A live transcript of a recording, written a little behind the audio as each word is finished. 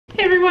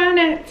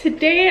everyone.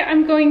 Today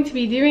I'm going to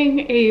be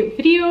doing a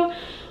video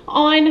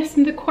on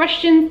some of the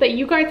questions that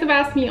you guys have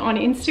asked me on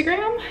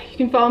Instagram. You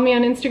can follow me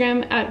on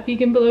Instagram at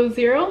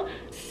veganbelow0.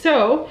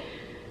 So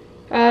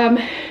I'm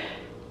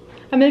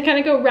gonna kind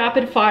of go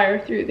rapid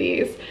fire through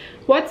these.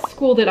 What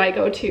school did I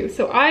go to?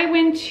 So I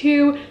went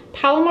to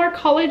Palomar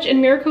College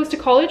and Maricosta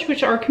College,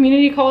 which are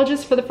community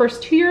colleges for the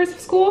first 2 years of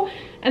school.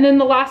 And then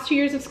the last 2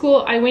 years of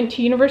school, I went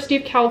to University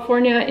of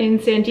California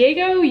in San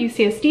Diego,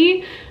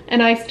 UCSD,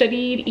 and I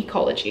studied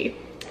ecology.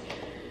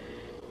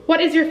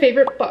 What is your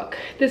favorite book?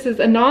 This is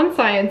a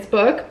non-science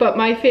book, but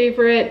my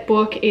favorite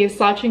book is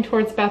Slouching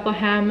Towards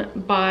Bethlehem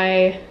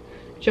by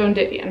Joan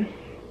Didion.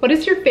 What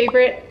is your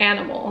favorite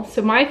animal?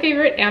 So my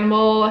favorite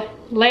animal,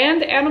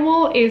 land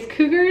animal, is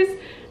cougars,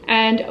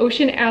 and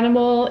ocean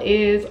animal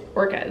is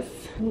orcas.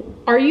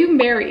 Are you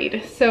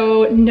married?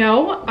 So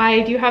no, I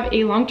do have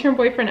a long-term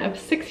boyfriend of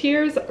 6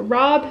 years,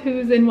 Rob,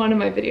 who's in one of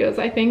my videos,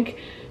 I think,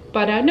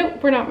 but no,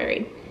 we're not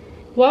married.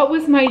 What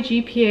was my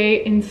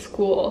GPA in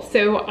school?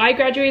 So I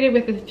graduated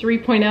with a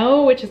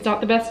 3.0, which is not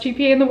the best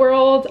GPA in the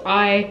world.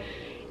 I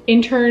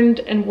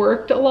interned and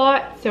worked a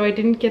lot, so I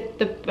didn't get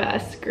the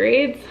best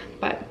grades,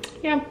 but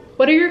yeah.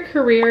 What are your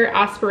career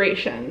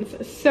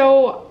aspirations?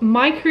 So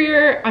my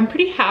career, I'm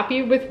pretty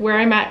happy with where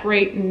I'm at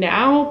right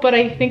now, but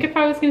I think if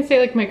I was gonna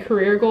say like my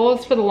career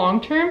goals for the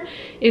long term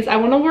is I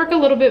wanna work a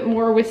little bit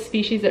more with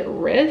species at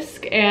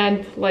risk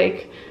and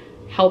like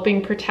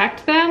helping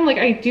protect them. Like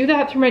I do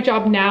that through my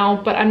job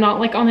now, but I'm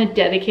not like on a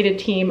dedicated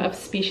team of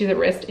species at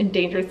risk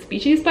endangered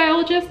species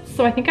biologists.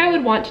 So I think I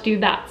would want to do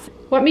that.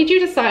 What made you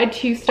decide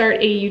to start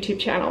a YouTube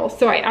channel?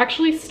 So I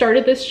actually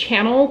started this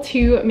channel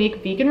to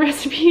make vegan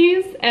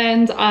recipes,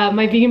 and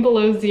my Vegan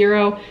Below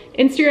Zero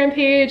Instagram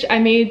page I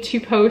made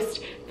to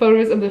post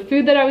photos of the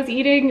food that I was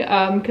eating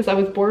because I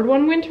was bored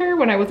one winter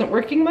when I wasn't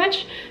working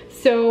much.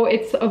 So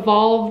it's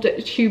evolved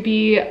to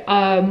be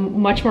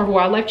much more of a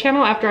wildlife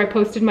channel after I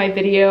posted my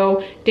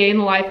video, Day in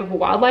the Life of a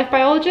Wildlife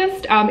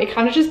Biologist. It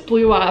kind of just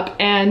blew up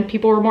and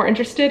people were more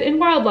interested in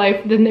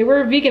wildlife than they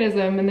were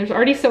veganism, and there's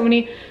already so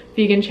many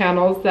vegan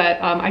channels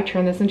that I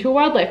turned this into a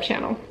wildlife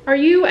channel. Are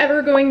you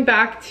ever going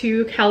back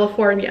to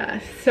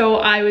California? So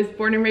I was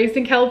born and raised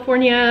in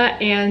California,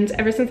 and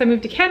ever since I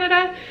moved to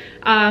Canada,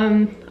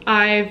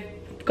 I've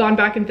gone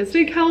back and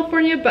visited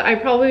California, but I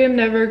probably am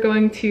never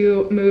going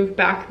to move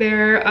back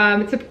there.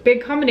 It's a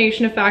big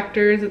combination of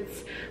factors.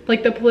 It's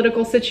like the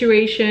political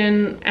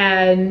situation,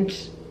 and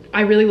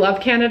I really love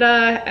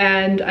Canada,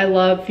 and I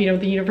love, you know,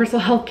 the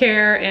universal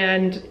healthcare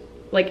and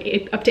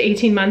like up to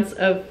 18 months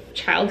of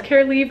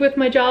childcare leave with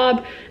my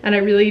job, and I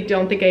really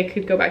don't think I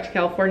could go back to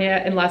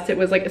California unless it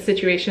was like a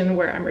situation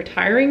where I'm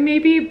retiring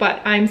maybe,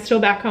 but I'm still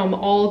back home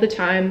all the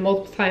time,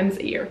 multiple times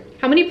a year.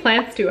 How many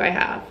plants do I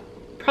have?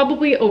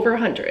 Probably over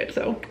 100.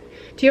 So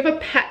do you have a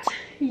pet?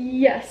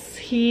 Yes,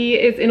 he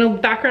is in the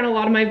background a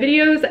lot of my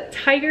videos.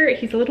 Tiger,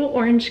 he's a little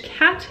orange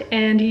cat,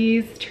 and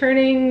he's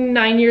turning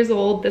 9 years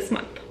old this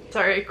month.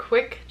 Sorry,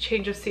 quick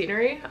change of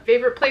scenery.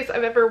 Favorite place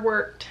I've ever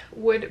worked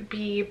would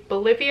be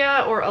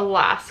Bolivia or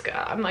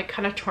Alaska. I'm like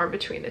kind of torn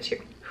between the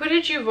two. Who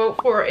did you vote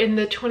for in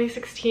the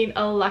 2016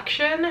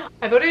 election?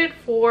 I voted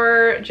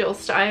for Jill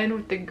Stein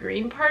with the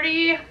Green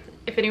Party.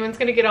 If anyone's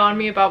gonna get on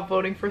me about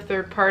voting for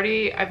third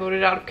party, I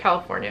voted out of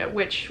California,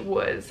 which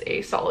was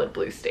a solid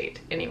blue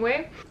state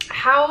anyway.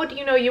 How do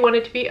you know you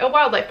wanted to be a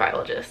wildlife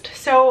biologist?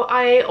 So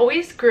I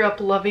always grew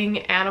up loving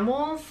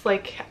animals.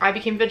 Like I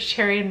became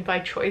vegetarian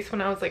by choice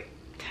when I was like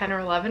 10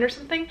 or 11 or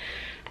something,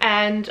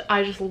 and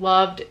I just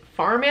loved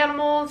farm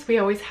animals. We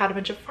always had a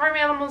bunch of farm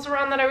animals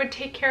around that I would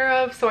take care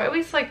of, so I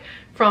always like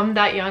from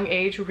that young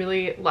age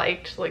really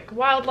liked like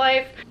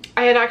wildlife.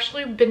 I had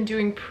actually been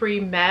doing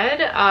pre-med,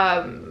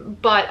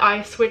 but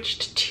I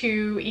switched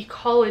to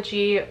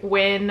ecology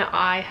when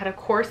I had a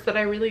course that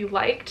I really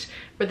liked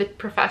where the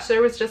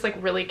professor was just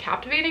like really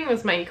captivating. It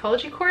was my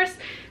ecology course.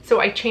 So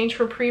I changed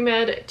from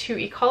pre-med to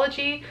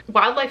ecology.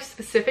 Wildlife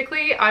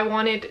specifically, I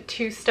wanted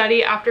to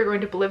study after going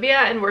to Bolivia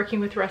and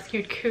working with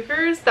rescued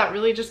cougars. That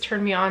really just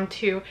turned me on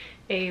to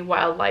a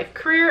wildlife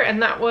career,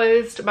 and that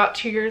was about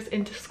 2 years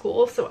into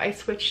school. So I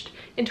switched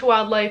into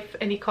wildlife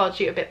and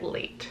ecology a bit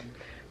late.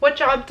 What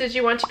job did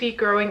you want to be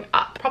growing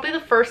up? Probably the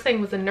first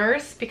thing was a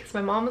nurse because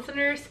my mom was a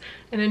nurse,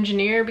 an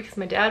engineer because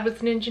my dad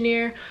was an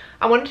engineer.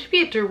 I wanted to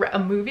be a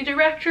movie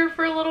director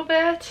for a little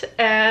bit,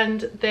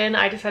 and then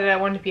I decided I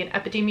wanted to be an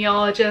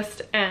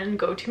epidemiologist and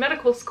go to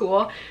medical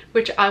school,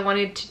 which I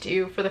wanted to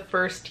do for the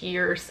first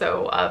year or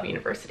so of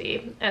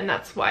university, and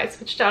that's why I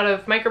switched out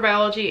of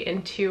microbiology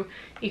into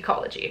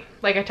ecology,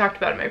 like I talked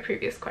about in my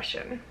previous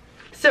question.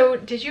 So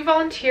did you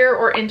volunteer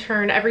or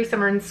intern every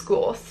summer in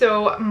school?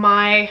 So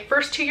my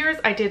first 2 years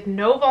I did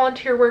no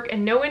volunteer work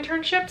and no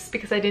internships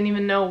because I didn't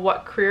even know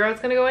what career I was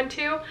gonna go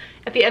into.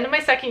 At the end of my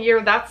second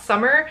year that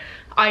summer,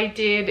 I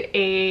did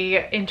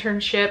a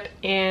internship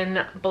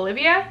in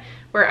Bolivia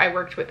where I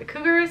worked with the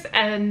cougars,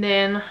 and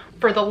then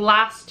for the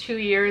last 2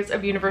 years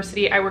of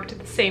university I worked at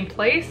the same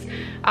place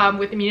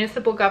with the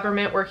municipal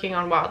government working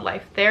on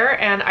wildlife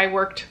there, and I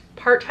worked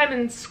part-time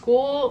in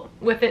school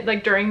with it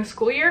like during the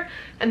school year,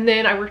 and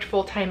then I worked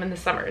full-time in the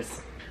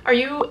summers. Are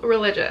you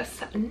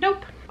religious?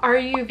 Nope. Are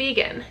you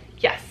vegan?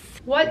 Yes.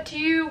 What do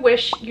you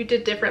wish you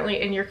did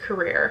differently in your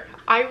career?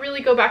 I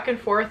really go back and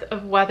forth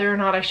of whether or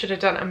not I should have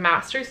done a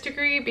master's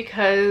degree,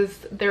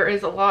 because there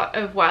is a lot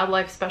of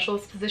wildlife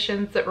specialist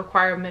positions that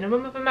require a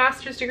minimum of a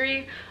master's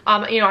degree.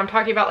 You know, I'm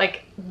talking about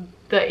like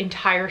the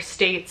entire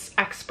state's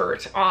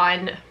expert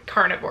on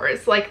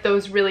carnivores, like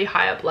those really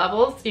high up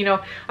levels. You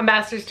know, a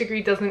master's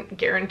degree doesn't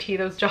guarantee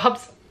those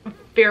jobs,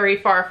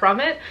 very far from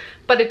it,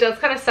 but it does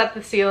kind of set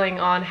the ceiling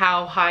on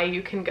how high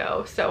you can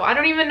go. So I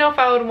don't even know if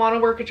I would want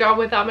to work a job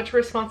with that much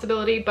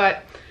responsibility,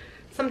 but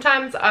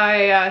sometimes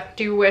I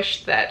do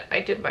wish that I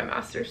did my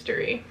master's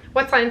degree.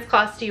 What science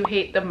class do you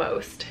hate the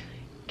most?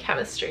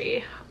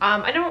 Chemistry.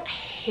 I don't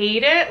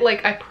hate it.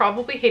 Like, I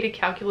probably hated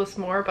calculus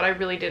more, but I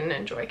really didn't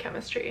enjoy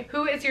chemistry.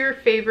 Who is your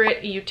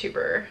favorite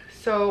YouTuber?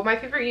 So my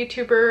favorite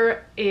YouTuber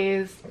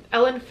is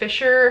Ellen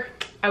Fisher.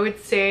 I would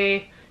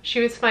say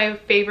she was my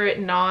favorite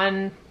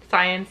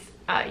non-science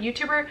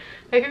YouTuber.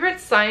 My favorite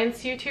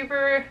science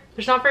YouTuber,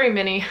 there's not very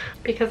many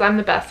because I'm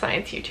the best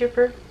science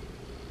YouTuber.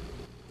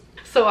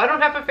 So I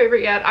don't have a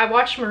favorite yet. I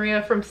watched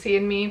Maria from C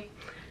and Me.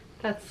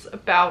 That's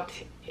about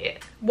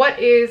it. What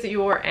is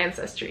your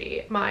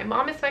ancestry? My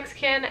mom is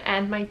Mexican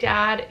and my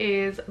dad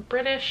is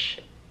British.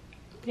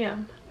 Yeah.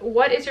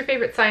 What is your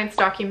favorite science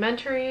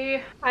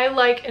documentary? I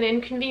like An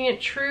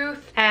Inconvenient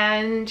Truth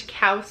and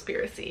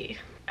Cowspiracy.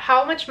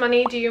 How much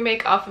money do you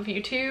make off of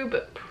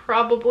YouTube?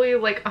 Probably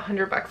like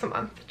 $100 a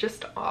month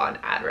just on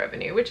ad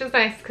revenue, which is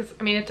nice because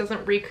I mean it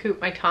doesn't recoup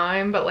my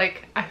time, but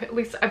like at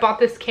least I bought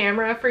this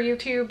camera for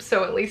YouTube,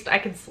 so at least I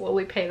can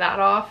slowly pay that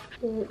off.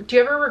 Do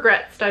you ever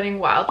regret studying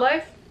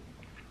wildlife?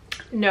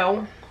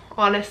 No,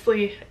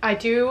 honestly, I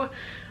do.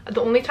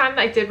 The only time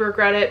I did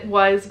regret it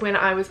was when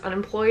I was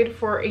unemployed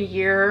for a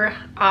year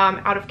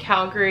out of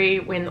Calgary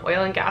when the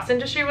oil and gas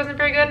industry wasn't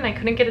very good and I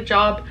couldn't get a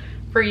job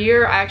for a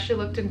year. I actually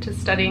looked into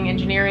studying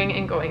engineering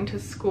and going to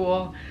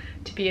school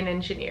to be an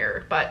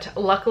engineer, but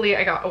luckily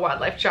I got a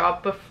wildlife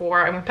job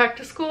before I went back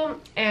to school,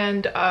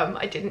 and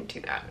I didn't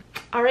do that.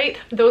 All right,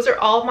 those are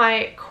all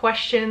my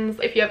questions.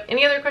 If you have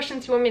any other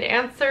questions you want me to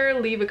answer,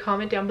 leave a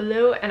comment down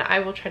below and I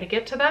will try to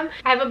get to them.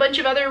 I have a bunch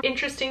of other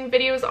interesting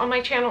videos on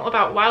my channel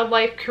about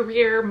wildlife,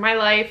 career, my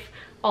life,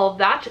 all of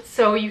that,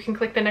 so you can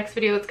click the next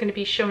video that's going to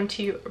be shown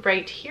to you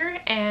right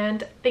here,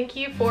 and thank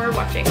you for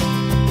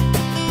watching.